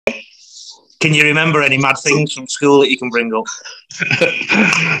Can you remember any mad things from school that you can bring up?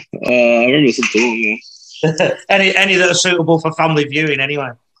 I remember some too, yeah. any that are suitable for family viewing,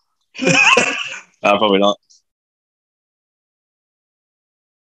 anyway. Probably not.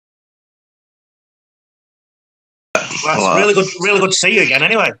 Well, it's really good to see you again.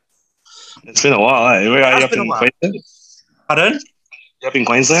 Anyway, it's been a while. Eh? Where are you up in Queensland? Pardon? You up in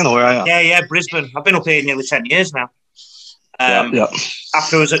Queensland, or where are you? Yeah, Brisbane. I've been up here nearly 10 years now.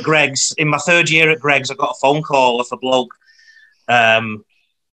 After I was at Greg's, in my third year at Greg's, I got a phone call off a bloke.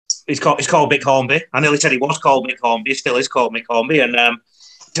 He's called Mick Hornby. I nearly said he was called Mick Hornby. He still is called Mick Hornby. And he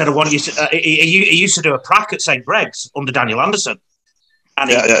said, I want you to, he used to do a prac at St. Greg's under Daniel Anderson. And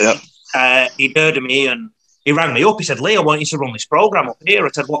he heard of me and he rang me up. He said, Lee, I want you to run this programme up here. I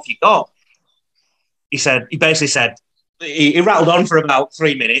said, what have you got? He basically said, he rattled on for about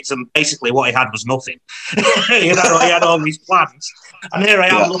 3 minutes and basically what he had was nothing. he had all these plans. And here I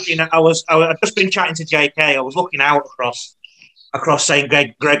am looking at, I'd just been chatting to JK. I was looking out across St.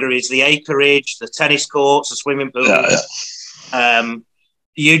 Gregory's, the acreage, the tennis courts, the swimming pool.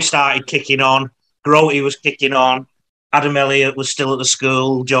 You'd started kicking on. Grote was kicking on. Adam Elliott was still at the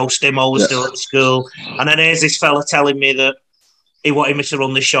school. Joe Stimo was still at the school. And then here's this fella telling me that he wanted me to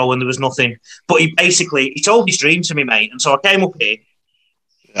run this show and there was nothing. But he told his dream to me, mate. And so I came up here.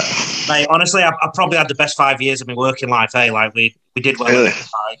 Yeah. Mate, honestly, I probably had the best 5 years of my working life, eh? Like, we did well. Really?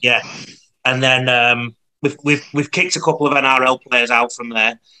 Yeah. And then we've kicked a couple of NRL players out from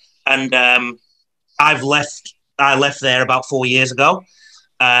there. And I left there about 4 years ago.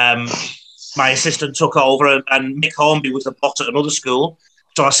 My assistant took over and Mick Hornby was the boss at another school.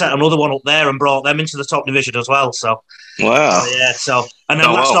 So I set another one up there and brought them into the top division as well. So wow. And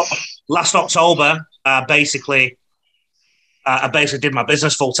then last October, I basically did my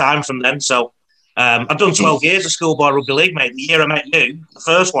business full time from then. So I've done 12 years of schoolboy rugby league, mate. The year I met you, the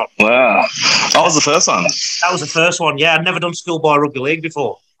first one. Wow. That was the first one? That was the first one, yeah. I'd never done schoolboy rugby league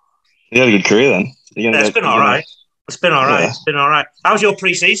before. You had a good career then. It's been all right. It's been all right. How's your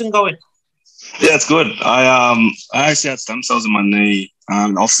pre-season going? Yeah, it's good. I actually had stem cells in my knee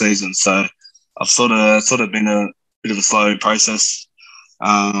off season, so I've sort of been a bit of a slow process.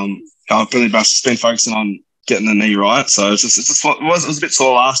 I've really just been focusing on getting the knee right. So it was a bit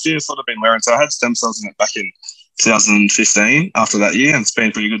sore last year. Sort of been wearing. So I had stem cells in it back in 2015. After that year, and it's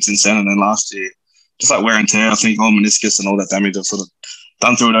been pretty good since then. And then last year, just like wear and tear, I think all meniscus and all that damage I've sort of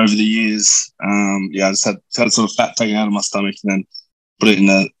done through it over the years. I just had sort of fat taken out of my stomach and then put it in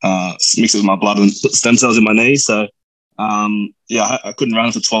mix it with my blood and put stem cells in my knee. So, I couldn't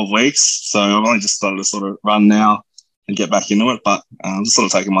run for 12 weeks. So I've only just started to sort of run now and get back into it. But I'm just sort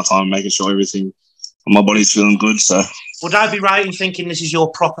of taking my time and making sure everything, my body's feeling good. So, would I be right in thinking this is your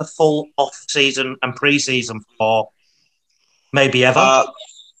proper full off-season and pre-season for maybe ever?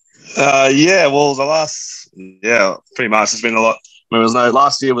 Pretty much. It's been a lot. I mean,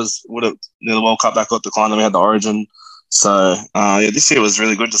 last year would have the World Cup that got declined, and we had the Origin. So this year was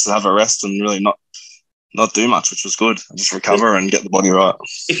really good just to have a rest and really not do much, which was good. Just recover and get the body right.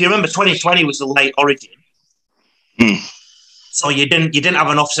 If you remember, 2020 was the late Origin. So you didn't have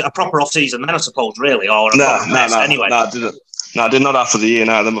a proper off season then, I suppose, really, or anyway. No, I did not after the year.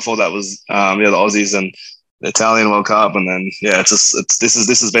 No, then before that was the Aussies and the Italian World Cup, and then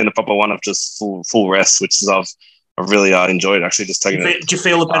this has been a proper one of just full rest, which is I've really enjoyed actually just taking it. Do you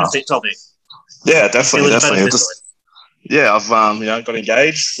feel the benefits of it? Yeah, definitely. I've got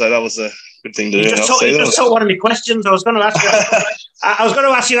engaged, so that was a good thing to do. You just took one of my questions. I was going to ask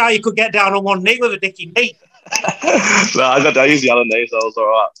you. How you could get down on one knee with a dicky knee. No, I used the other knee, so I was all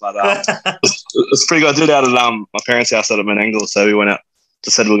right. But it's pretty good. I did it out at my parents' house out at Menangle, so we went out.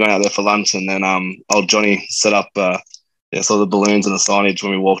 Just said we were going out there for lunch, and then old Johnny set up the balloons and the signage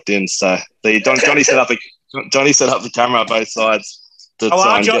when we walked in. So Johnny set up the camera on both sides. How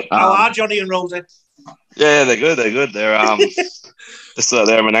are Johnny and Rosie? Yeah, they're good. They're just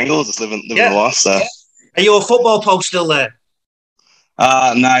they're in Menangle, just living the life. So, are you a football post still there?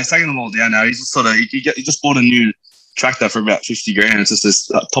 No, he's taking them all down now. He's just he just bought a new tractor for about 50 grand. It's just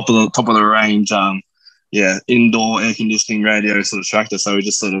this top of the range, indoor air conditioning radio sort of tractor. So he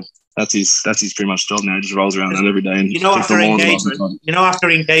just sort of that's his pretty much job now. He just rolls around that every day. And after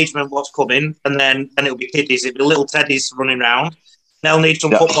engagement, what's coming, and then it'll be kiddies. It'll be little teddies running around. They'll need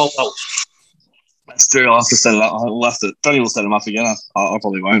some football posts. That's true. I'll have to set it up. Tony will set them up again. I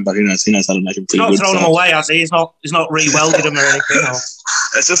probably won't, but he knows how to make them pretty good. He's not throwing them away, has he? He's not re-welded them or anything. Or...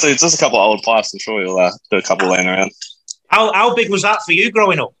 It's just a couple of old pipes. I'm sure he'll do a couple laying around. How big was that for you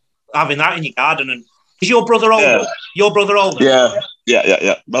growing up, having that in your garden? And is your brother older? Yeah. Your brother older?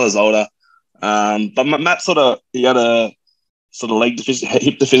 Yeah. Brother's older. But Matt he had a sort of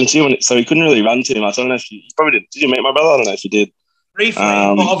hip deficiency, so he couldn't really run too much. I don't know if you probably did. Did you meet my brother? I don't know if you did. Briefly,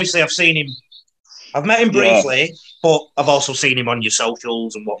 but obviously I've seen him. I've met him briefly, but I've also seen him on your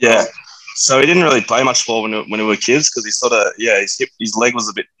socials and whatnot. Yeah. So he didn't really play much sport when we were kids because he sort of his leg was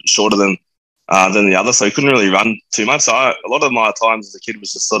a bit shorter than the other, so he couldn't really run too much. So a lot of my times as a kid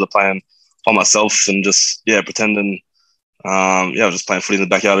was just sort of playing by myself and just pretending. Just playing footy in the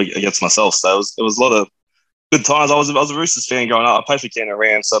backyard against myself. So it was a lot of good times. I was a Roosters fan growing up. I played for Canberra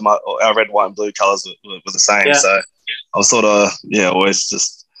Rams, so our red, white, and blue colours were the same. Yeah. So I was sort of always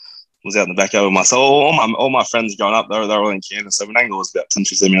just was out in the backyard with myself. All my friends growing up, they were all in Canada. So Menangle was about 10,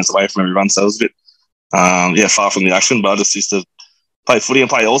 15 minutes away from every run. So it was a bit far from the action. But I just used to play footy and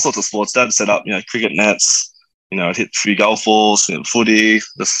play all sorts of sports. Dad set up cricket nets. I'd hit a few golf balls, footy,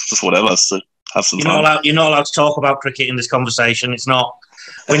 just whatever. So have some fun. You're not allowed to talk about cricket in this conversation. It's not.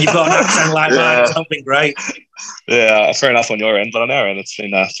 When you've got an accent like that, it's not been great. Yeah, fair enough on your end, but on our end, it's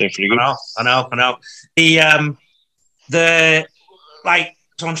been pretty good. I know.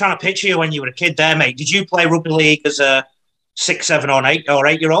 So I'm trying to picture you when you were a kid there, mate. Did you play rugby league as a 6, 7, or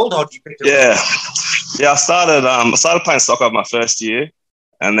 8-year-old, or did you pick it up? Yeah. I started playing soccer my first year,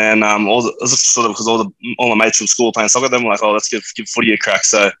 and then because all my mates from school were playing soccer, then we're like, oh, let's give footy a crack.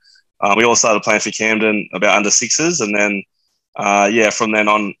 So we all started playing for Camden about under 6s, and then from then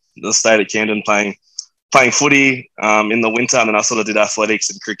on, I stayed at Camden playing footy in the winter, and then I sort of did athletics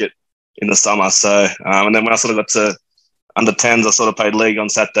and cricket in the summer. So and then when I sort of got to under 10s, I sort of played league on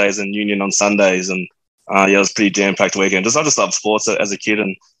Saturdays and union on Sundays, and it was a pretty jam-packed weekend. I just loved sports as a kid,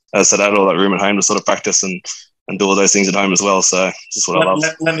 and as I said, I had all that room at home to sort of practice and do all those things at home as well. So just what I love.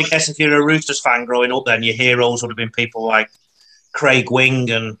 Let me guess, if you're a Roosters fan growing up, then your heroes would have been people like Craig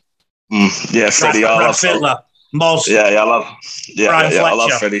Wing and Freddie. Brad Fittler, Moz. I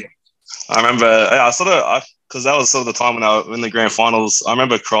love Freddie. I remember, because that was sort of the time when I was in the grand finals. I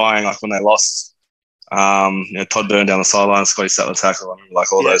remember crying like when they lost. Todd Byrne down the sideline, Scotty sat the tackle. I remember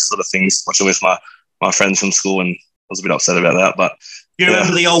all those sort of things, watching with my friends from school, and I was a bit upset about that. But do you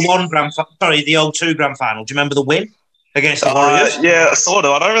remember the 02 grand final? Do you remember the win against the Warriors? Yeah, sort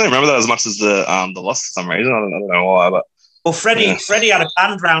of. I don't really remember that as much as the loss for some reason. I don't know why, but Freddie had a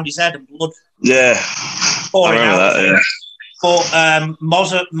band round his head and blood. Yeah, pouring out. That, But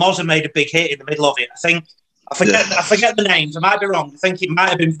Mozza made a big hit in the middle of it. I forget the names. I might be wrong. I think it might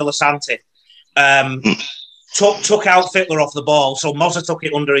have been Villasanti. Took out Fittler off the ball, so Mozza took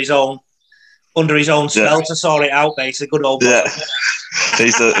it under his own spell to sort it out. Basically, good old. Yeah,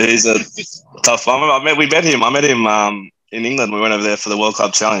 he's a tough one. I met him in England. We went over there for the World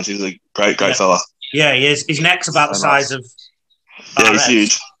Club Challenge. He's a great fella. Yeah, he is. His neck's about the size of. He's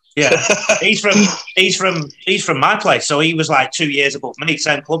huge. Yeah, he's from my place, so he was like 2 years above me,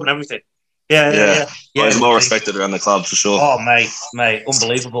 same club and everything. Yeah. Well, he's more respected around the club for sure. Oh, mate,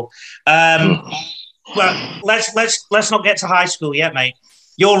 unbelievable. Well, let's not get to high school yet, mate.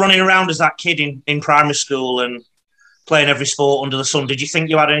 You're running around as that kid in primary school and playing every sport under the sun. Did you think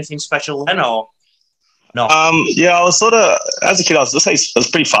you had anything special then, or no? I was sort of, as a kid, I was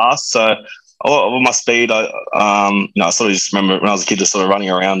pretty fast. So with my speed, I sort of just remember when I was a kid, just sort of running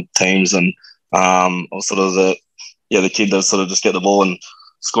around teams, and I was sort of the kid that sort of just get the ball and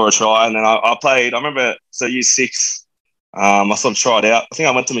score a try. And then I played. I remember year 6. I sort of tried out. I think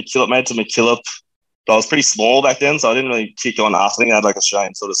I made it to McKillop. But I was pretty small back then, so I didn't really kick on after. I think I had like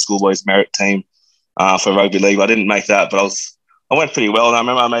Australian sort of schoolboys merit team for rugby league. But I didn't make that, but I went pretty well. And I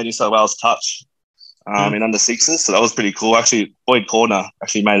remember I made New South Wales touch in under 6s, so that was pretty cool. Actually, Boyd Corner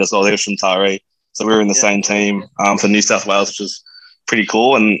actually made us all. He was from Taree, so we were in the same team for New South Wales, which was pretty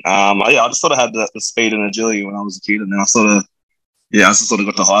cool. And I just sort of had the speed and agility when I was a kid, and then I just sort of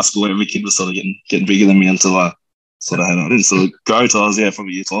got to high school where every kid was sort of getting bigger than me until I didn't sort of grow till I was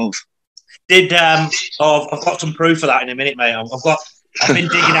probably year 12. I've got some proof for that in a minute, mate. I've been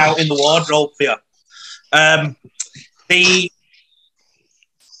digging out in the wardrobe for you.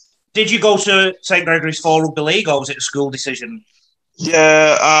 Did you go to St Gregory's for rugby league, or was it a school decision?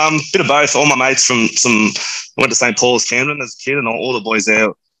 Yeah, bit of both. All my mates went to St Paul's Camden as a kid, and all the boys there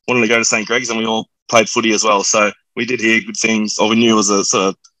wanted to go to St Greg's, and we all played footy as well. So we did hear good things, or we knew it was a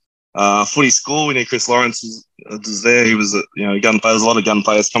sort of footy school. We knew Chris Lawrence was there. He was a gun player. There's a lot of gun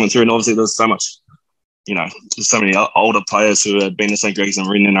players coming through, and obviously there's so much, there's so many older players who had been to St Greg's and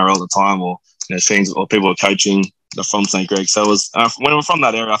were in NRL at the time, or teams or people were coaching from St Greg's. So it was when we were from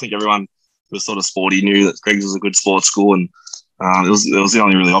that area, I think everyone was sort of sporty, knew that Greg's was a good sports school, and it was the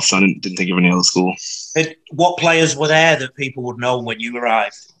only really option. I didn't think of any other school. What players were there that people would know when you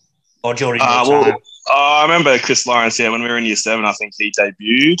arrived? or during your time? I remember Chris Lawrence. Yeah, when we were in year 7, I think he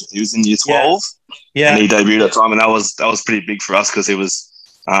debuted. He was in year 12, and he debuted at the time, and that was pretty big for us because he was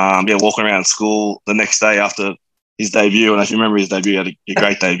walking around school the next day after his debut. And if you remember his debut, he had a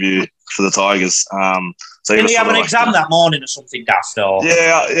great debut for the Tigers. So did he have an exam that morning or something daft? Or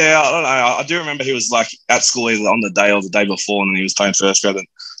yeah, I don't know. I do remember he was like at school either on the day or the day before, and then he was playing first grade. And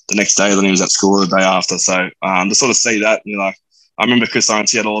the next day, then he was at school the day after. So to sort of see that, like. I remember Chris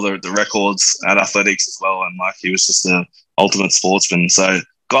Lawrence, he had all the records at athletics as well, and like he was just the ultimate sportsman. So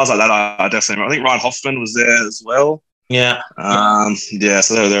guys like that, I definitely remember. I think Ryan Hoffman was there as well. Yeah.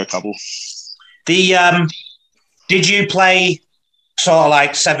 So there were a couple. Did you play sort of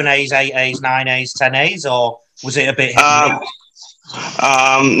like 7As, 8As, 9As, 10As, or was it a bit? No,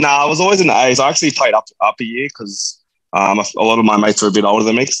 I was always in the A's. I actually played up a year because a lot of my mates were a bit older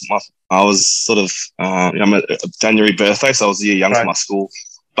than me. I was sort of, I'm a January birthday, so I was a year younger from my school.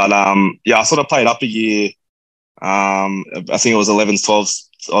 But I sort of played up a year. I think it was 11s, 12s,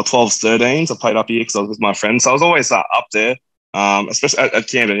 or 12s, 13s. I played up a year because I was with my friends. So I was always up there, especially at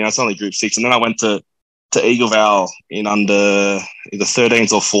Camden. It's only Group 6, and then I went to Eagle Vale in under either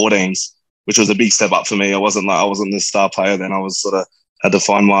 13s or 14s, which was a big step up for me. I wasn't the star player then. I was sort of had to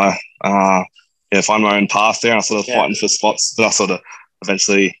find my find my own path there. I was sort of fighting for spots, but I sort of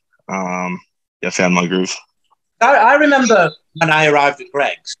eventually found my groove. I remember when I arrived at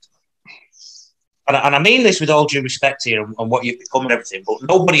Greg's, and I mean this with all due respect here and what you've become and everything, but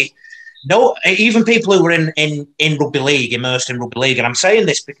even people who were in rugby league, immersed in rugby league, and I'm saying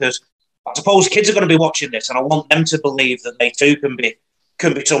this because I suppose kids are going to be watching this, and I want them to believe that they too can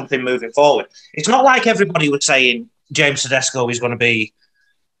be something moving forward. It's not like everybody was saying James Tedesco is going to be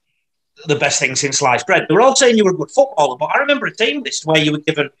the best thing since sliced bread. They were all saying you were a good footballer, but I remember a team list where you were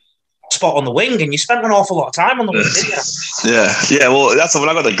given a spot on the wing and you spent an awful lot of time on the wing, didn't you? Yeah. Well, that's when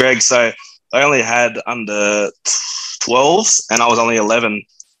I got to Greg. So I only had under 12s and I was only 11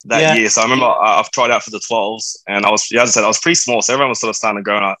 that year. So I remember I've tried out for the 12s and I was, as I said, I was pretty small. So everyone was sort of starting to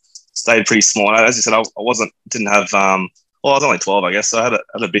grow and I stayed pretty small. And as you said, I didn't have, I was only 12, I guess. So I had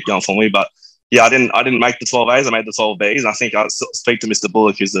a bit going for me, but I didn't make the 12As. I made the 12Bs. And I think I speak to Mr.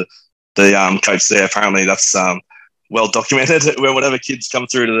 Bullock, who's the coach there. Apparently that's well documented where whatever kids come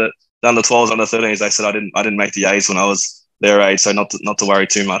through to the under 12s, under 13s, they said I didn't make the A's when I was their age, so not to worry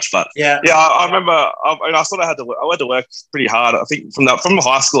too much. But I remember I sort of had to work pretty hard. I think from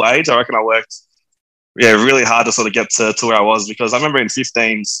high school age, I reckon I worked really hard to sort of get to where I was, because I remember in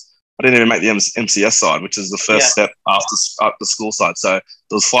 15s I didn't even make the MCS side, which is the first step after the school side. So there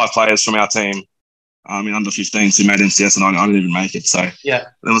was 5 players from our team in under 15s who made MCS, and I didn't even make it. So there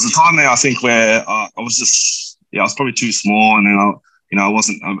was a time there, I think, where I was probably too small, and then I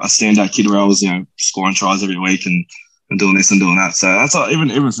wasn't a standout kid where I was scoring tries every week and doing this and doing that. So that's even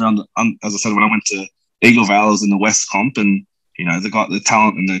around, as I said, when I went to Eagle Vale, I was in the West Comp, and the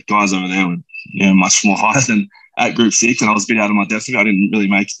talent and the guys over there were much more higher than at Group 6, and I was a bit out of my depth. I didn't really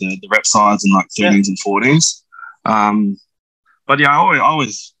make the rep sides in like 13s and 14s. But I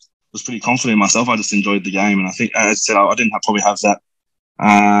always was pretty confident in myself. I just enjoyed the game, and I think, as I said, I didn't probably have that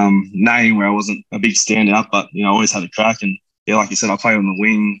name where I wasn't a big standout, but I always had a crack. And like you said, I played on the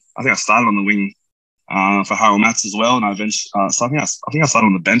wing. I think I started on the wing for Harold Matts as well, and I eventually, so I think I started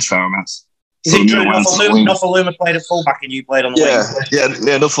on the bench for Harold Matts. Is it true Nofaluma played at fullback and you played on the wing?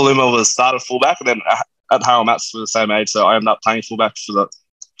 Yeah. Nofaluma was started fullback, and then at Harold Matts were the same age, so I ended up playing fullback for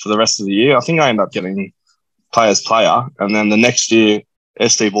the rest of the year. I think I ended up getting player, and then the next year,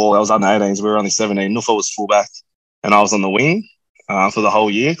 SD Ball, I was under 18s. We were only 17. Nufa was fullback, and I was on the wing for the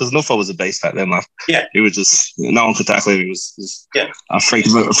whole year, because Nufa was a beast back then. He was just, no one could tackle him. He was a freak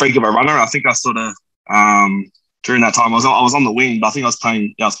of a runner. I think I sort of during that time I was on the wing, but I think I was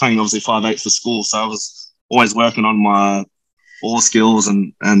playing obviously 5'8" for school, so I was always working on my all skills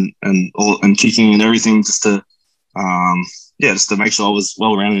and kicking and everything, just to make sure I was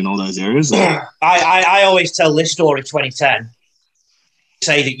well rounded in all those areas. I always tell this story. 2010,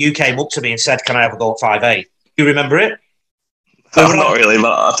 say that you came up to me and said, "Can I have a go at 5'8"? You remember it? Not really,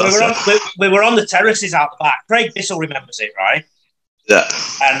 but we were on the terraces out the back. Craig Bissell remembers it, right? Yeah.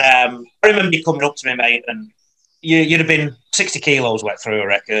 And I remember you coming up to me, mate, and you'd have been 60 kilos wet through a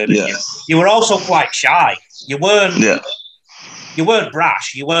record. Yeah. You were also quite shy. You weren't. You weren't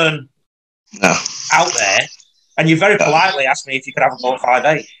brash. You weren't out there, and you very politely asked me if you could have a go at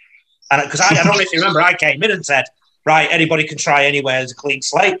 5'8". And because I don't know if you remember, I came in and said, "Right, anybody can try anywhere as a clean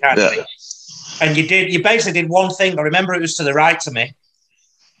slate," kind of thing. And you did. You basically did one thing. I remember it was to the right to me.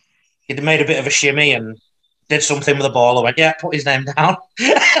 You'd made a bit of a shimmy and did something with the ball. I went, "Yeah, put his name down."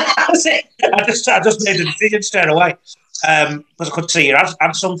 That was it. I just made the decision straight away. because I could see you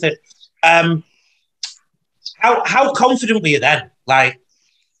had something. How confident were you then? Like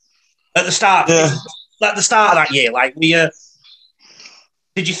at the start, at the start of that year, like did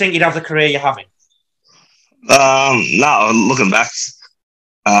you think you'd have the career you're having? No, looking back,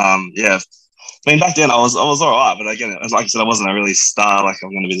 yeah. I mean, back then I was all right, but again, like I said, I wasn't a really star. Like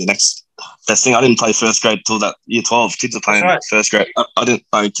I'm going to be the next best thing. I didn't play first grade till that year 12. Kids are playing first grade. I didn't.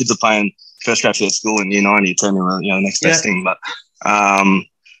 Kids are playing first grade for their school in year 9. You turn the next best thing. But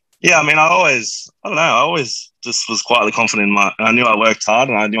yeah, I mean, I always just was quietly confident in my. And I knew I worked hard,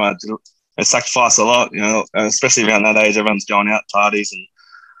 and I knew I did. I sacrificed a lot, especially around that age. Everyone's going out parties and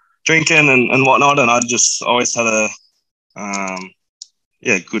drinking and whatnot, and I just always had a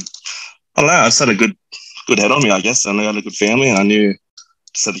good. I don't know. I just had a good head on me, I guess, and I had a good family, and I knew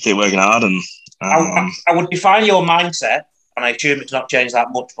just had to keep working hard. And I would define your mindset, and I assume it's not changed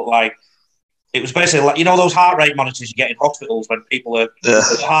that much, but like it was basically like those heart rate monitors you get in hospitals when people are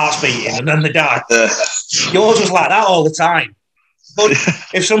hearts beating and then they die. Yours was like that all the time. But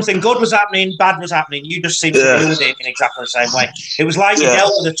if something good was happening, bad was happening, you just seemed to deal with it in exactly the same way. It was like you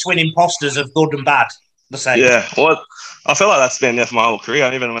dealt with the twin imposters of good and bad. The same. Yeah, well, I feel like that's been there for my whole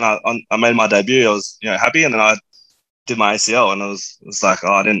career. Even when I made my debut, I was happy, and then I did my ACL, and it was like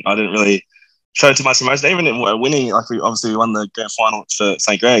I didn't really show too much emotion. Even in winning, like we won the grand final for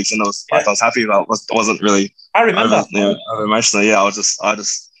St. Greg's, and I was happy, but I wasn't really. I remember over emotional. Yeah, I don't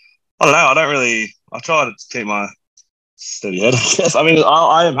know. I try to keep my steady head, I guess. I mean,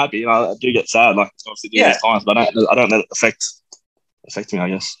 I am happy. I do get sad, like obviously do these times, but I don't let it affect me,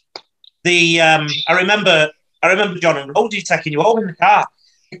 I guess. I remember John and Rhodey taking you home in the car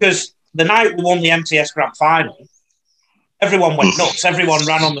because the night we won the MTS Grand Final, everyone went nuts. Everyone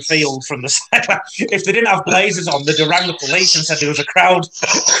ran on the field from the side. If they didn't have blazers on, they'd have rang the police and said there was a crowd.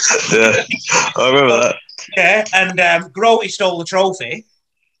 Yeah, I remember that. Yeah, and Grody stole the trophy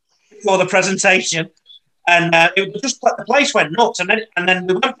for the presentation, and it was just the place went nuts. And then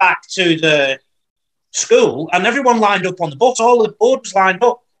we went back to the school, and everyone lined up on the bus. All the boards lined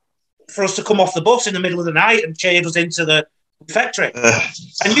up for us to come off the bus in the middle of the night and cheered us into the factory.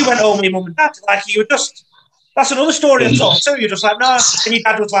 And you went home with your mum and dad. Like, you were just... That's another story I've told too. You're just like, no. And your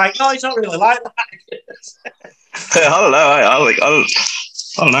dad was like, no, he's not really like that. I don't know. I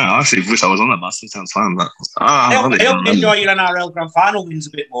don't know. I actually wish I was on that bus. It sounds fun, but... I hope you enjoy your NRL Grand Final wins a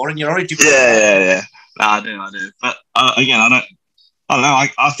bit more and you're already... Yeah. No, I do. But, again, I don't know.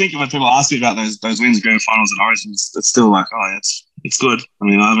 I think when people ask me about those wins, grand finals and origins, it's still like, it's good. I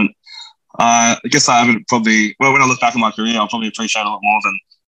mean, I guess I haven't probably... Well, when I look back on my career, I'll probably appreciate a lot more than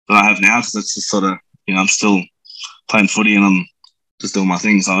I have now because it's just sort of, I'm still playing footy and I'm just doing my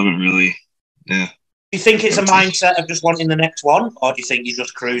things. So I haven't really, Do you think it's a mindset of just wanting the next one, or do you think you're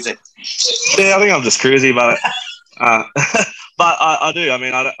just cruising? Yeah, I think I'm just cruising, but but I do. I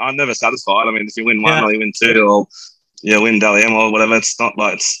mean, I'm never satisfied. I mean, if you win one or you win two or win Dally M or whatever, it's not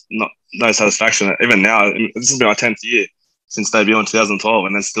no satisfaction. Even now, this has been my 10th year since debut in 2012,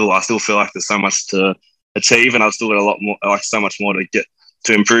 and I still feel like there's so much to achieve, and I've still got a lot more, like so much more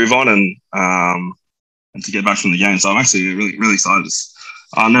to improve on, and to get back from the game. So I'm actually really, really excited.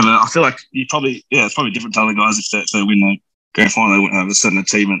 I feel like it's probably different to other guys if they win the grand final, they wouldn't have a certain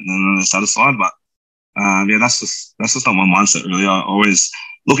achievement and they're satisfied. But that's just not my mindset really. I'm always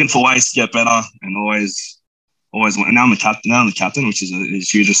looking for ways to get better and always and now I'm the captain, which is a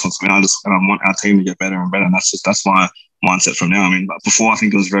huge responsibility. And I want our team to get better and better. And that's my mindset from now. I mean, before I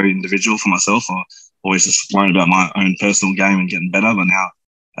think it was very individual for myself. I always just worried about my own personal game and getting better. But now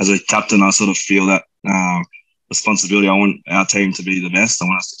as a captain, I sort of feel that responsibility. I want our team to be the best. I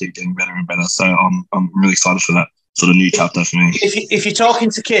want us to keep getting better and better. So I'm really excited for that sort of new chapter for me. If you're talking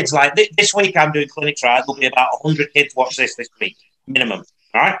to kids, like this week I'm doing clinics, right? There'll be about 100 kids watch this week, minimum,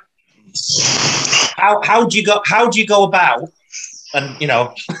 right? How do you go about, and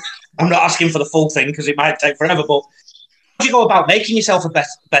I'm not asking for the full thing because it might take forever, but how do you go about making yourself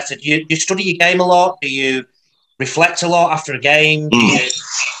better? Do you study your game a lot? Do you reflect a lot after a game?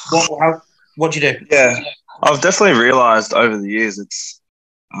 What do you do? Yeah, I've definitely realised over the years it's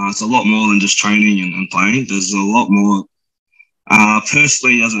a lot more than just training and playing. There's a lot more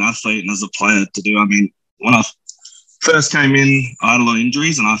personally as an athlete and as a player to do. I mean, when I first came in, I had a lot of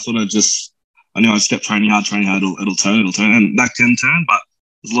injuries and I sort of I knew I just kept training hard, it'll turn, and that can turn, but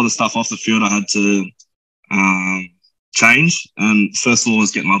there's a lot of stuff off the field I had to change. And first of all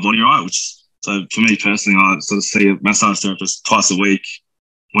was getting my body right, so for me personally, I sort of see a massage therapist twice a week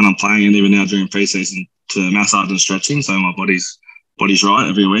when I'm playing, and even now during pre-season to massage and stretching. So my body's right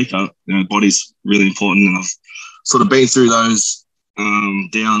every week. Body's really important, and I've sort of been through those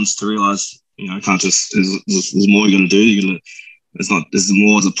downs to realise, you can't just. There's more you got to do. There's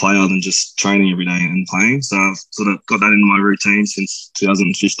more as a player than just training every day and playing. So I've sort of got that in my routine since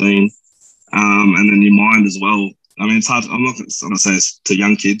 2015. And then your mind as well. I mean, it's hard. I'm not going to say it's to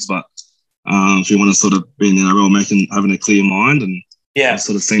young kids, but if you want to sort of be in the NRL, having a clear mind, and I've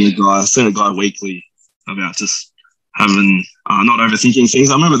sort of seen a guy weekly about just having not overthinking things.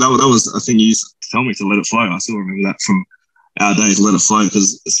 I remember that was a thing you used to tell me, to let it flow. I still remember that from our days, let it flow,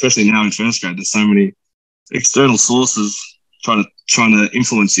 because especially now in first grade, there's so many external sources trying to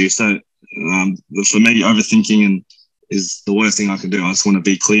influence you. So for me, overthinking is the worst thing I can do. I just want to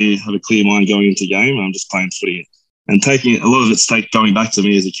be clear, have a clear mind going into game. I'm just playing footy, and taking a lot of it's going back to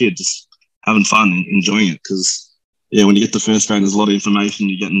me as a kid, just having fun and enjoying it. Because when you get to first grade, there's a lot of information.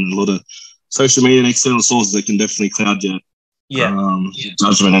 You're getting a lot of social media and external sources that can definitely cloud your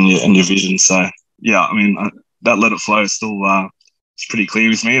judgment and your vision. So I mean, that let it flow is still it's pretty clear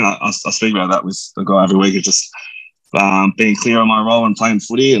with me, and I speak about that with the guy every week. Of just being clear on my role and playing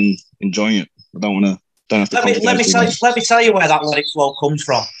footy and enjoying it. I don't have to. Let me tell you where that let it flow comes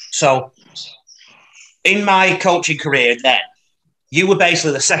from. So, in my coaching career, then you were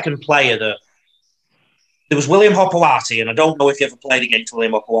basically the second player that. There was William Hopewati, and I don't know if you ever played against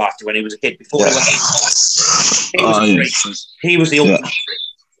William Hopewati when he was a kid. Before he went, he was the ultimate freak.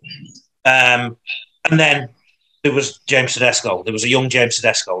 And then there was James Tedesco. There was a young James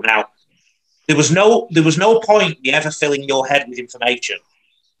Tedesco. Now, there was no point in ever filling your head with information,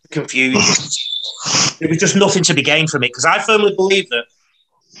 confusion. There was just nothing to be gained from it, because I firmly believe that,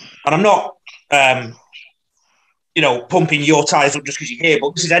 and I'm not, pumping your tyres up just because you're here,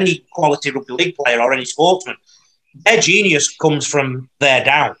 but this is any quality rugby league player or any sportsman. Their genius comes from there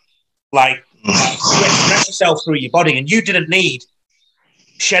down. Like, you express yourself through your body, and you didn't need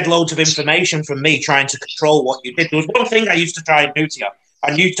shed loads of information from me trying to control what you did. There was one thing I used to try and do to you,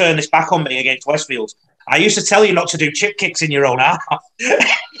 and you turned this back on me against Westfield. I used to tell you not to do chip kicks in your own half. You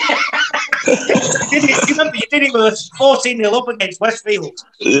remember you did it with 14-0 up against Westfield?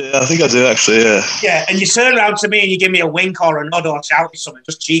 Yeah, I think I do actually, yeah. Yeah, and you turn around to me and you give me a wink or a nod or shout or something,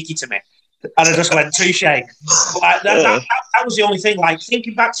 just cheeky to me. And I just went, touche. Like, that was the only thing. Like,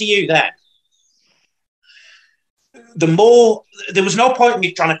 thinking back to you then, there was no point in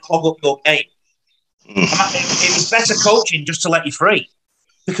me trying to clog up your game. It was better coaching just to let you free.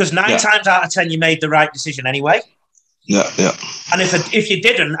 Because 9 times out of 10, you made the right decision anyway. Yeah. And if you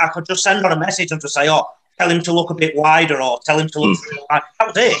didn't, I could just send on a message and just say, tell him to look a bit wider, or tell him to look through the line. That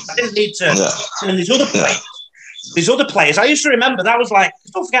was it. I didn't need to. And these other players, I used to remember that was like,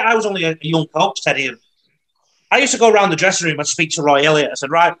 don't forget, I was only a young coach, Teddy. And I used to go around the dressing room and speak to Roy Elliott. I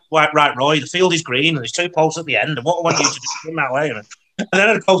said, right, Roy, the field is green and there's 2 posts at the end. And what I want you to do in that way. And then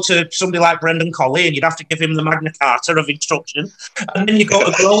I'd go to somebody like Brendan Colley, and you'd have to give him the Magna Carta of instruction. And then you go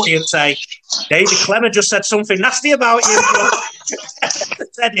to Grody and say, David Clemmer just said something nasty about you.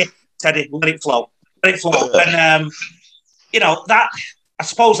 Teddy, let it flow. Let it flow. And, that, I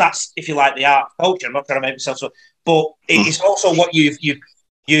suppose that's, if you like, the art of coaching. I'm not trying to make myself so, but it's also what you've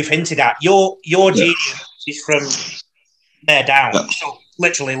hinted at. Your genius is from there down. Yeah. So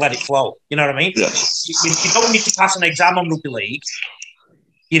literally let it flow. You know what I mean? Yeah. You don't need to pass an exam on rugby league.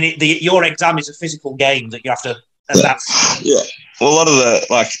 You need your exam is a physical game that you have to. That's Well, a lot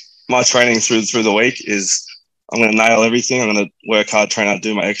of my training through the week is I'm going to nail everything. I'm going to work hard, train hard,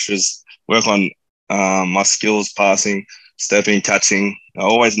 do my extras, work on my skills, passing, stepping, catching. I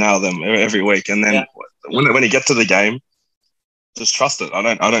always nail them every week. And then when you get to the game, just trust it.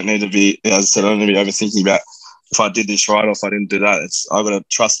 I don't need to be, as I said, I don't need to be overthinking about if I did this right or if I didn't do that. I've got to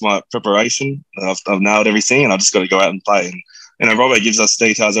trust my preparation. I've nailed everything, and I've just got to go out and play. And Robbo gives us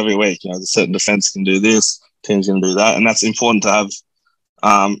details every week. The certain defence can do this, teams can do that, and that's important to have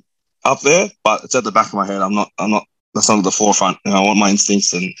up there. But it's at the back of my head. I'm not. That's not at the forefront. I want my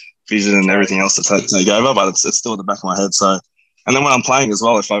instincts and vision and everything else to take over, but it's still at the back of my head. So, and then when I'm playing as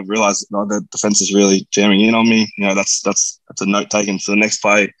well, if I realise the defence is really jamming in on me, that's a note taken for the next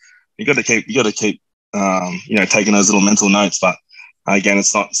play. You got to keep taking those little mental notes. But again,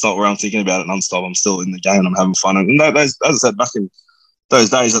 it's not where I'm thinking about it non-stop. I'm still in the game and I'm having fun. And those, as I said, back in those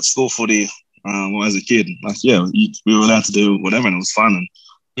days at school footy, as a kid, we were allowed to do whatever, and it was fun.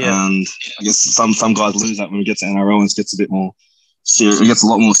 And I guess some guys lose that when we get to NRL, and it gets a bit more serious. It gets a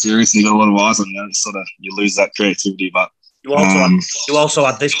lot more serious, and you got a lot of eyes on you. Sort of, you lose that creativity. But you also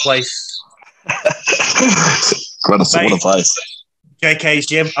had this place. What a place! JK's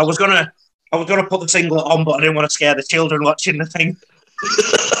gym. I was gonna put the singlet on, but I didn't want to scare the children watching the thing.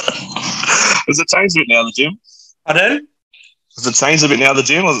 Has it changed a bit now, the gym? Pardon? Has it changed a bit now, the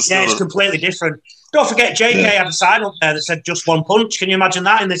gym? Or is it it's completely different. Don't forget, JK had a sign up there that said "just one punch." Can you imagine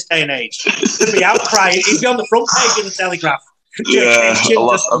that in this day and age? There'd be outcry. He'd be on the front page in the Telegraph. A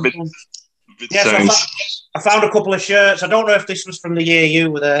bit so I found a couple of shirts. I don't know if this was from the year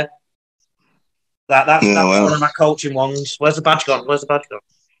you were there. That's one of my coaching ones. Where's the badge gone?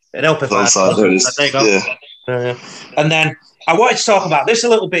 It'd help if there you go. Yeah. And then I wanted to talk about this a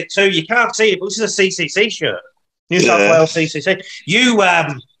little bit too. You can't see it, but this is a CCC shirt. New South Wales CCC.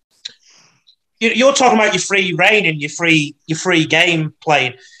 You're talking about your free reign and your free game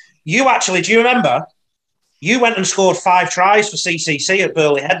playing. You actually, do you remember? You went and scored 5 tries for CCC at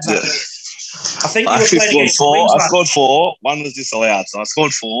Burley Heads. Yeah. I think you actually scored 4. I scored 4. One was disallowed, so I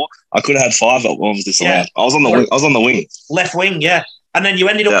scored 4. I could have had 5, but one was disallowed. Yeah. I was on the wing. Left wing, yeah. And then you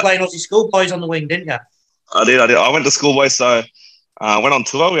ended up playing Aussie Schoolboys on the wing, didn't you? I did. I went to Schoolboys, so I went on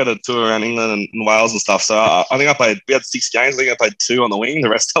tour. We had a tour around England and Wales and stuff. So I think we had 6 games. I think I played 2 on the wing. The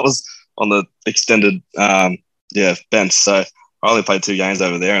rest I was on the extended bench. So I only played 2 games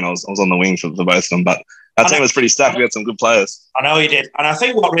over there, and I was on the wing for both of them. But our team was pretty stacked. We had some good players. I know you did. And I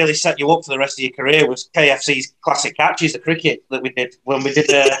think what really set you up for the rest of your career was KFC's classic catches, the cricket that we did when we did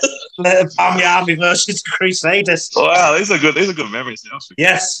the Army Army versus Crusaders. Wow, these are good memories.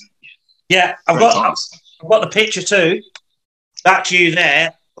 Yes. Yeah, I've got the picture too. That's you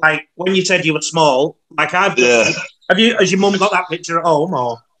there. Like when you said you were small, like I've has your mum got that picture at home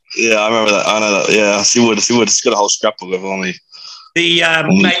or? Yeah, I remember that. I know that. Yeah, she would. She's got a whole scrapbook of only.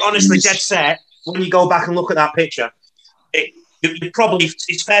 Mate, honestly, dead set. When you go back and look at that picture,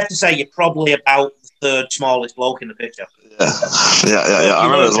 it's fair to say you're probably about the 3rd smallest bloke in the picture. Yeah. I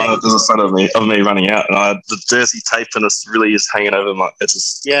remember there's a photo of me running out, and I had the jersey tape, and it's really just hanging over my. It's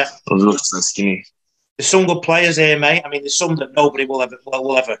just I was so skinny. There's some good players here, mate. I mean, there's some that nobody will ever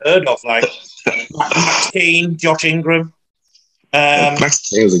heard of, like Max Keane, Josh Ingram. Max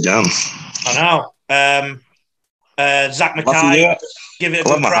Keane was a gun. I know. Zach Mackay. Give it a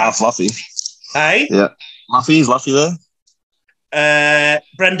good crack. Half Luffy. Hey? Yeah. Luffy there.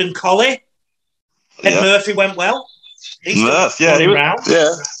 Brendan Colley. Ed Murphy went well. He was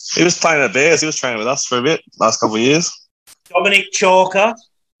playing at Bears. He was training with us for a bit, last couple of years. Dominic Chalker.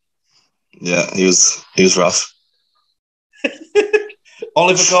 Yeah, he was rough.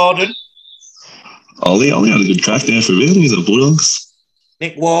 Oliver Gordon. Ollie had a good crack there for a bit. He's at Bulldogs.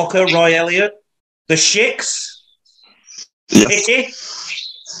 Nick Walker, Roy Elliott. The Shicks. Yeah. Hickey.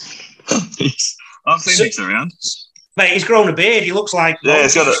 I've seen Nick's around. Mate, he's grown a beard. He looks like... Yeah, I know,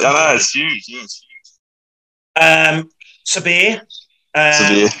 it's huge. Yeah, it's huge. Sabir.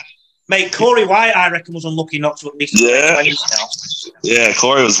 Mate, Corey White, I reckon, was unlucky not to at least... Yeah,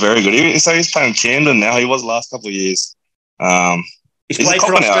 Corey was very good. He's playing Camden now. He was the last couple of years. He's played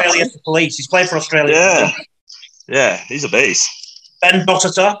for Australia for Police. He's played for Australia. Yeah. Yeah, he's a beast. Ben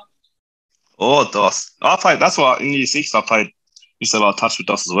Dossiter. Oh, Doss. I played... That's why in Year 6 I played... Used to have a touch with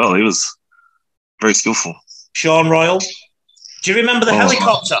Doss as well. He was very skillful. Sean Royal. Do you remember the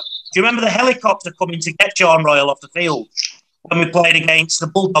helicopter? Do you remember the helicopter coming to get Sean Royal off the field when we played against the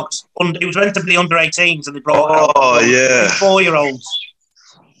Bulldogs? It was meant to be under 18s and they brought out 4-year-olds.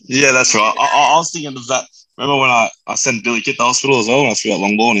 Yeah, that's right. I was thinking of that. Remember when I sent Billy Kitt to hospital as well when I threw that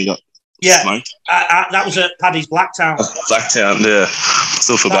long ball and he got smoked? That was at Paddy's Blacktown. Blacktown, yeah.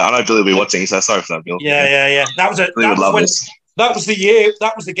 Still feel bad. I know Billy will be watching, so sorry for that, Bill. Yeah. That was the year.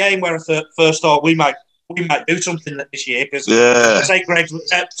 That was the game where I first thought we might do something this year because Pats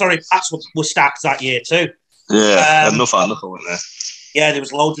were stacked that year too. Yeah, enough went there. Yeah, there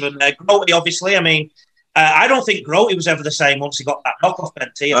was loads of them there. Grote, obviously. I mean, I don't think Grote was ever the same once he got that knockoff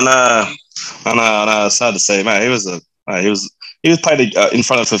penalty. I know. It's hard to say, mate. He was played in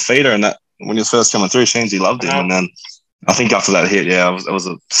front of Fafita, and that when he was first coming through, Sheensy loved him, and then I think after that hit, it was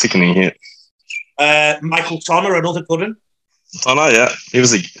a sickening hit. Michael Tonner, another good one. Tonner, yeah, he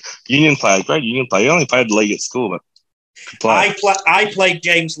was a union player, great union player. He only played the league at school, but could play. I played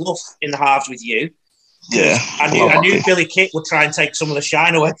James Luff in the halves with you. Yeah, I knew Billy Kitt would try and take some of the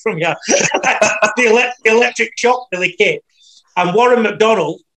shine away from you. the electric shock Billy Kitt. And Warren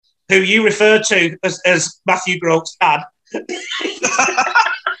McDonald, who you referred to as Matthew Grote's dad,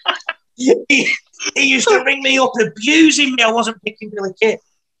 he used to ring me up abusing me. I wasn't picking Billy Kitt.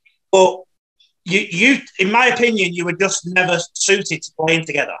 But you, in my opinion, you were just never suited to playing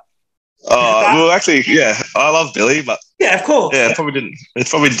together. Well, actually, yeah, I love Billy, but yeah, of course, yeah, it probably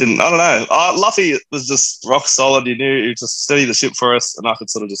didn't. I don't know. Luffy was just rock solid. He knew he just steadied the ship for us, and I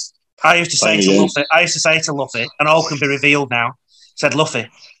could sort of just. I used to say to Luffy, and all can be revealed now. Said Luffy,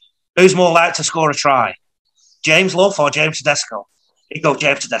 who's more likely to score a try, James Luff or James Tedesco? He'd go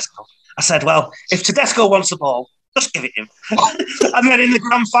James Tedesco. I said, well, if Tedesco wants the ball, Just give it him. And then in the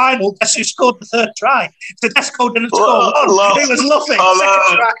grand final, guess who scored the third try? Tedesco didn't score one. It was lovely.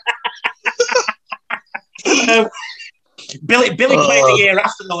 Second try. Billy played the year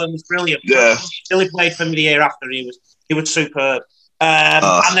after though and was brilliant. Yeah. Billy played for me the year after. He was superb. And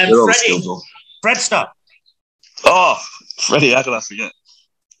then Fredster. Oh, Freddie, how could I forget?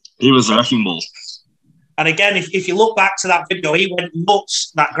 He was a wrecking ball. And again, if you look back to that video, he went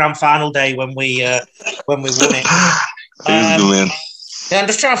nuts that grand final day when we won it. He was a good man. Yeah, I'm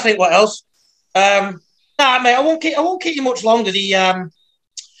just trying to think what else. Nah, mate, I won't keep you much longer. Mate,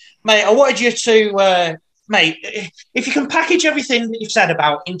 I wanted you to, mate, if you can package everything that you've said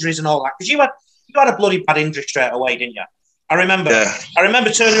about injuries and all that, because you had a bloody bad injury straight away, didn't you? I remember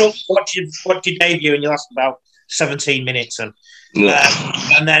turning up to watch your debut, and you lasted about 17 minutes, and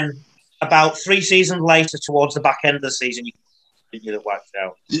then about 3 seasons later, towards the back end of the season, you that wiped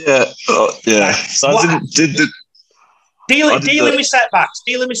out. Yeah, yeah. So dealing with setbacks.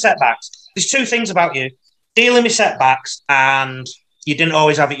 There's 2 things about you: dealing with setbacks, and you didn't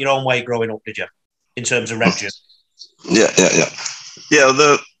always have it your own way growing up, did you? In terms of Rugby. Yeah.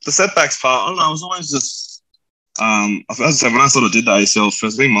 The setbacks part. I don't know. I was always just as I said, when I sort of did the ACL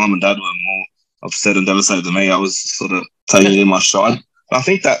first, I think Mum and Dad were more upset and devastated than me. I was sort of taking it in my stride. But I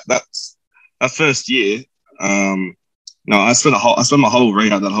think that first year, I spent my whole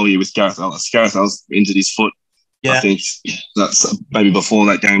rehab that whole year with Gareth Ellis. Gareth Ellis injured his foot. Yeah. I think that's maybe before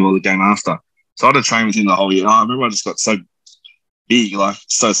that game or the game after. So I had to train with him the whole year. And I remember I just got so big, like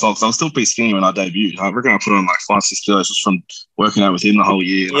so soft. I was still pretty skinny when I debuted. I reckon I put on like 5-6 kilos just from working out with him the whole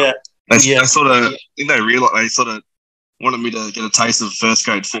year. Yeah. They sort of, I think they sort of wanted me to get a taste of first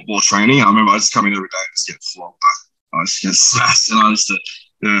grade football training. I remember I just come in every day and just get flogged. I just get smashed, and I used to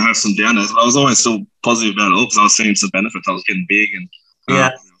have some down days. But I was always still positive about it all because I was seeing some benefits. I was getting big, and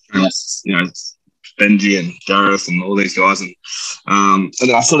Benji and Gareth and all these guys, and then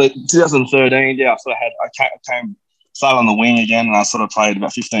I sort of 2013. I came started on the wing again, and I sort of played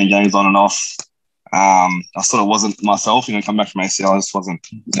about 15 games on and off. I sort of wasn't myself, come back from ACL. I just wasn't,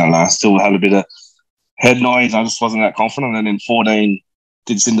 I still had a bit of head noise. I just wasn't that confident. And then in 14,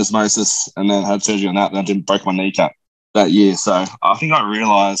 did syndesmosis and then had surgery on that, and I didn't break my kneecap that year. So I think I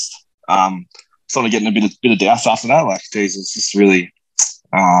realised sort of getting a bit of doubt after that. Like, geez, it's just really,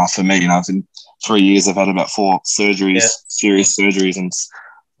 for me, in 3 years, I've had about 4 surgeries, serious surgeries, and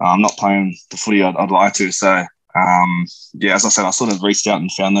I'm not playing the footy I'd like to. So, as I said, I sort of reached out and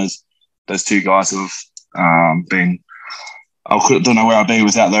found those 2 guys who have been. I don't know where I'd be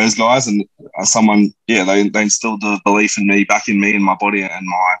without those guys, and someone, they instilled the belief in me, back in me, and my body and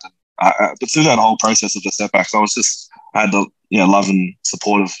mind. But through that whole process of the setbacks, I had the love and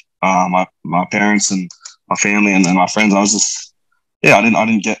support of my parents and my family and my friends. I was just, I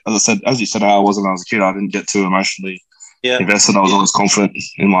didn't get, as you said, how I was when I was a kid. I didn't get too emotionally invested. I was always confident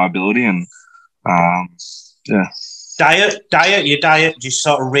in my ability, and Your diet just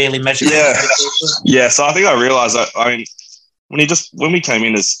sort of really measured. Yeah. So I think I realised that. I mean, when we came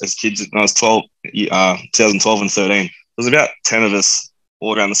in as kids, when I was 2012 and 13, there was about 10 of us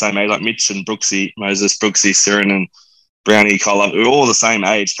all around the same age, like Mitch and Moses, Siren and Brownie, Cole. We were all the same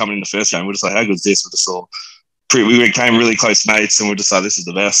age coming in the first game. We're just like, how good is this? We became really close mates, and we're just like, this is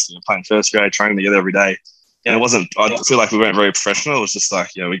the best. Playing first grade, training together every day. And it wasn't, I feel like we weren't very professional. It was just like,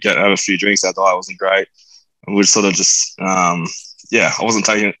 we'd have a few drinks. Our diet wasn't great. And we'd sort of just, I wasn't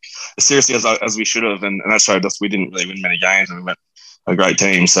taking it as seriously as we should have. And that showed us we didn't really win many games, and we weren't a great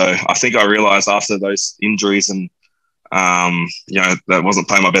team. So I think I realised after those injuries and, that wasn't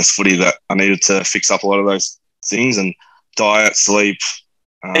playing my best footy, that I needed to fix up a lot of those things, and diet, sleep.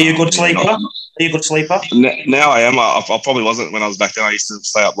 Are you a good sleeper? Now I am. I probably wasn't when I was back then. I used to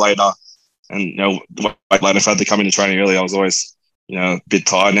stay up later, and later if I had to come into training early, I was always a bit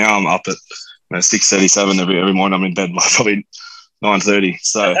tired. Now I'm up at 6:37 every morning. I'm in bed by probably 9:30.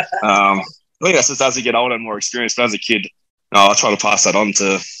 So I think that's just as you get older and more experienced. But as a kid, I try to pass that on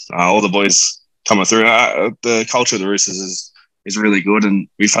to all the boys coming through. The culture of the Roosters is really good, and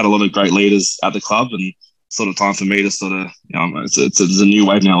we've had a lot of great leaders at the club, and sort of time for me to sort of, it's a new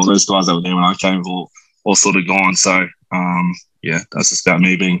wave now. All those guys that were there when I came have all sort of gone. So, that's just about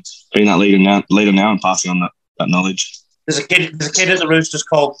me being that leader now and passing on that knowledge. There's a kid at the Roosters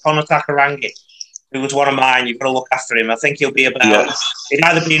called Connor Takarangi, who was one of mine. You've got to look after him. I think he'll be about. He'd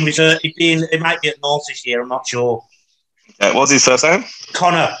either be in reserve. He might be at North this year. I'm not sure. Okay, what's his first name?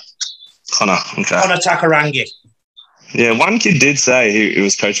 Connor. Okay. Connor Takarangi. Yeah, one kid did say he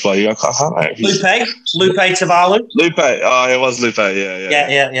was coached by you. I can't know. Lupe Tavalu. Lupe. Oh, it was Lupe.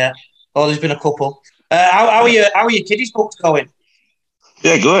 Yeah. Oh, there's been a couple. How are your kiddies books going?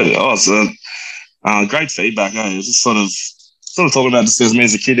 Yeah, good. Oh, so Great feedback. It was just sort of talking about just as me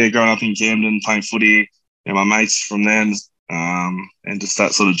as a kid there, growing up in Camden, playing footy, my mates from then, and just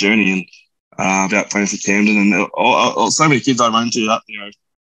that sort of journey and about playing for Camden, and so many kids I run into that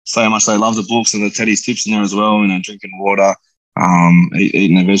say how much they love the books and the Teddy's tips in there as well. Drinking water,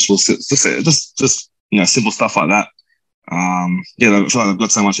 eating their vegetables, just simple stuff like that. I feel like I've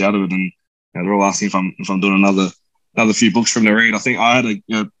got so much out of it, and they're all asking if I'm doing another few books from the read. I think I had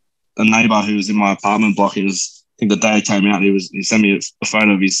a neighbour who was in my apartment block. I think the day it came out, he sent me a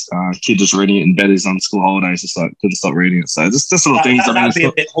photo of his kid just reading it in bed. He's on school holidays, just like couldn't stop reading it. So just sort of things. That'd be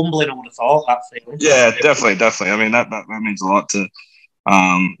a bit humbling, I would have thought, that feeling. Yeah, definitely. I mean, that means a lot to.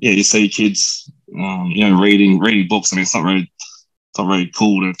 You see kids, reading books. I mean, it's not very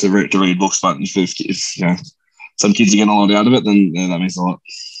cool to read books, but if some kids are getting a lot out of it, then that means a lot.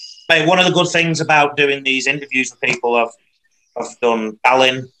 Mate, one of the good things about doing these interviews with people, I've done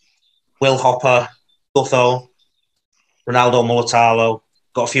Allen, Will Hopper, Gutho, Ronaldo Mulatalo,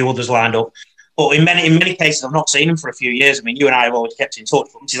 got a few others lined up. But in many cases, I've not seen them for a few years. I mean, you and I have always kept in touch,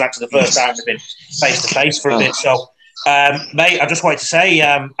 but this is actually the first time we've been face to face for a bit. So, mate, I just wanted to say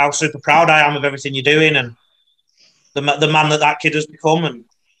how super proud I am of everything you're doing and the man that kid has become. And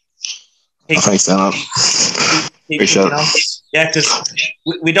thanks, Dan. Appreciate it. Yeah, because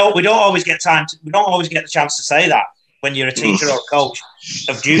we don't always get the chance to say that when you're a teacher or a coach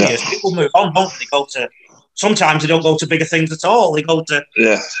of juniors. Yeah. People move on, don't they? Sometimes they don't go to bigger things at all. They go to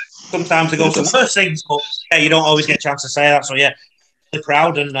sometimes they go to worse things, but you don't always get a chance to say that. So really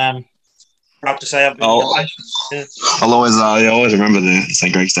proud and proud to say I've been in your life. Yeah. I'll always remember the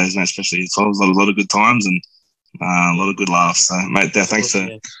St. Greg's days, mate. Especially it's always a lot of good times and a lot of good laughs. So, mate, thanks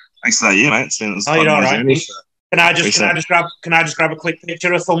for that year, mate. It's been you're all right. Journey, so. Can I just grab a quick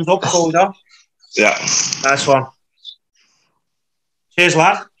picture, a thumbs up before we go? Yeah. Nice one. Cheers,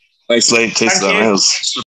 lad. Thanks, Lee. Cheers,